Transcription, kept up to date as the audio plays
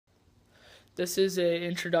This is an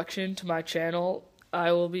introduction to my channel.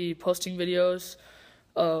 I will be posting videos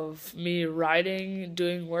of me riding,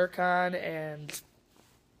 doing work on, and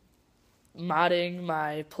modding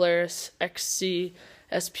my Polaris XC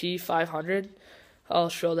SP 500. I'll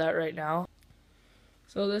show that right now.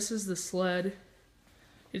 So this is the sled.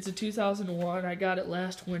 It's a 2001. I got it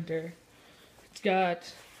last winter. It's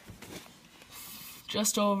got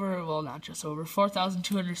just over, well, not just over,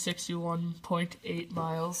 4,261.8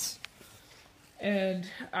 miles. And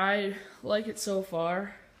I like it so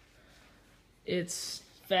far. It's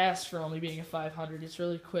fast for only being a 500. It's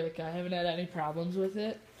really quick. I haven't had any problems with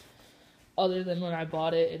it. Other than when I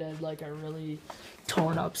bought it, it had like a really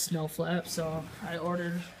torn up snow flap. So I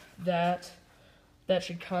ordered that. That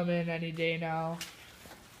should come in any day now.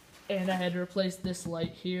 And I had to replace this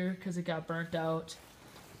light here because it got burnt out.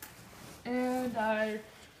 And I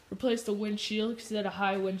replaced the windshield because it had a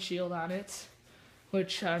high windshield on it,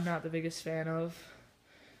 which I'm not the biggest fan of.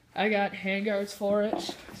 I got handguards for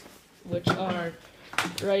it, which are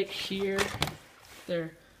right here.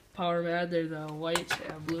 They're power mad. They're the white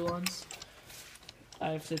and blue ones.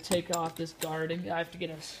 I have to take off this guarding. I have to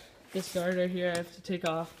get this guard right here. I have to take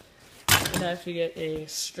off, and I have to get a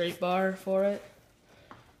straight bar for it.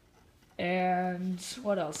 And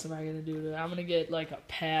what else am I gonna do to it? I'm gonna get like a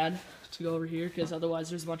pad to go over here because otherwise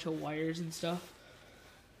there's a bunch of wires and stuff.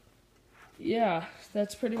 Yeah,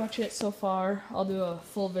 that's pretty much it so far. I'll do a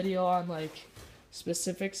full video on like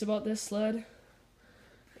specifics about this sled,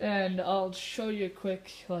 and I'll show you a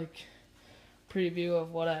quick like preview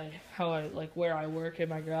of where I work in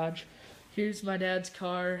my garage. Here's my dad's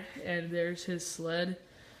car, and there's his sled.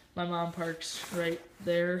 My mom parks right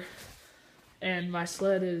there, and my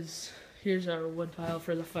sled is, here's our wood pile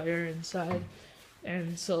for the fire inside,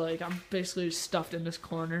 and so like I'm basically stuffed in this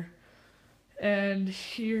corner. And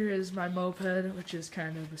here is my moped, which is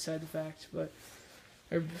kind of beside the fact,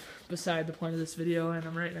 or beside the point of this video, and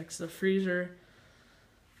I'm right next to the freezer.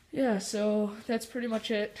 Yeah, so that's pretty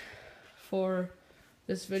much it for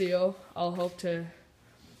this video. I'll hope to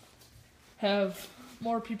have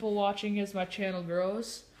more people watching as my channel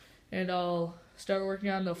grows, and I'll start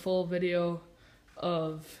working on the full video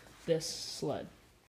of this sled.